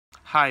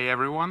Hi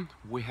everyone,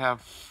 we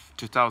have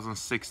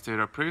 2006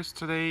 Toyota Prius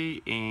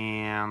today,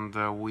 and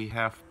we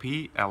have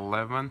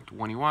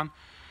p1121,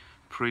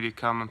 pretty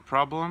common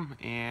problem,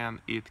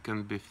 and it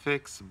can be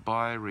fixed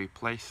by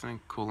replacing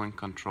cooling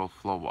control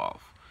flow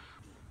valve.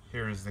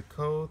 Here is the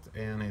code,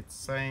 and it's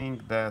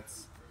saying that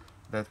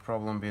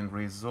problem being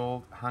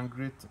resolved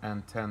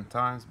 110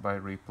 times by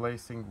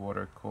replacing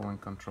water cooling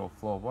control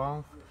flow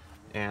valve,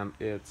 and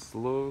it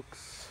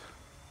looks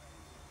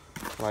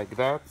like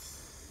that.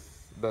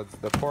 That's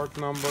the part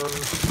number,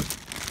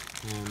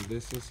 and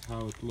this is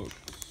how it looks.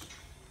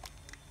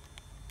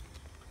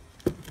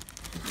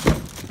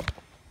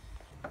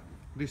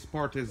 This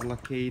part is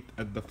located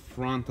at the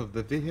front of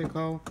the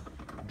vehicle,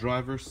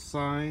 driver's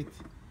side,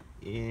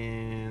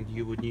 and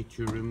you would need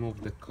to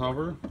remove the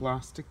cover,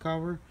 plastic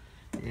cover,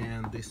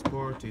 and this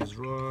part is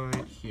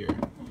right here.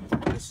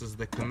 This is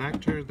the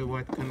connector, the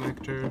white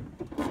connector,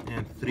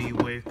 and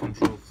three-way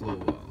control flow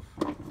valve.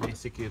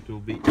 Basically it will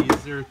be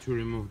easier to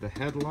remove the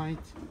headlight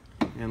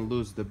and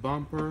lose the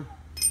bumper,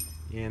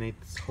 and it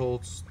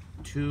holds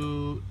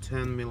two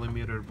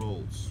 10mm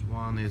bolts.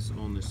 One is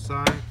on the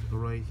side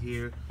right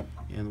here,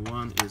 and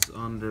one is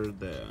under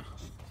there,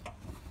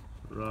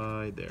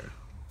 right there.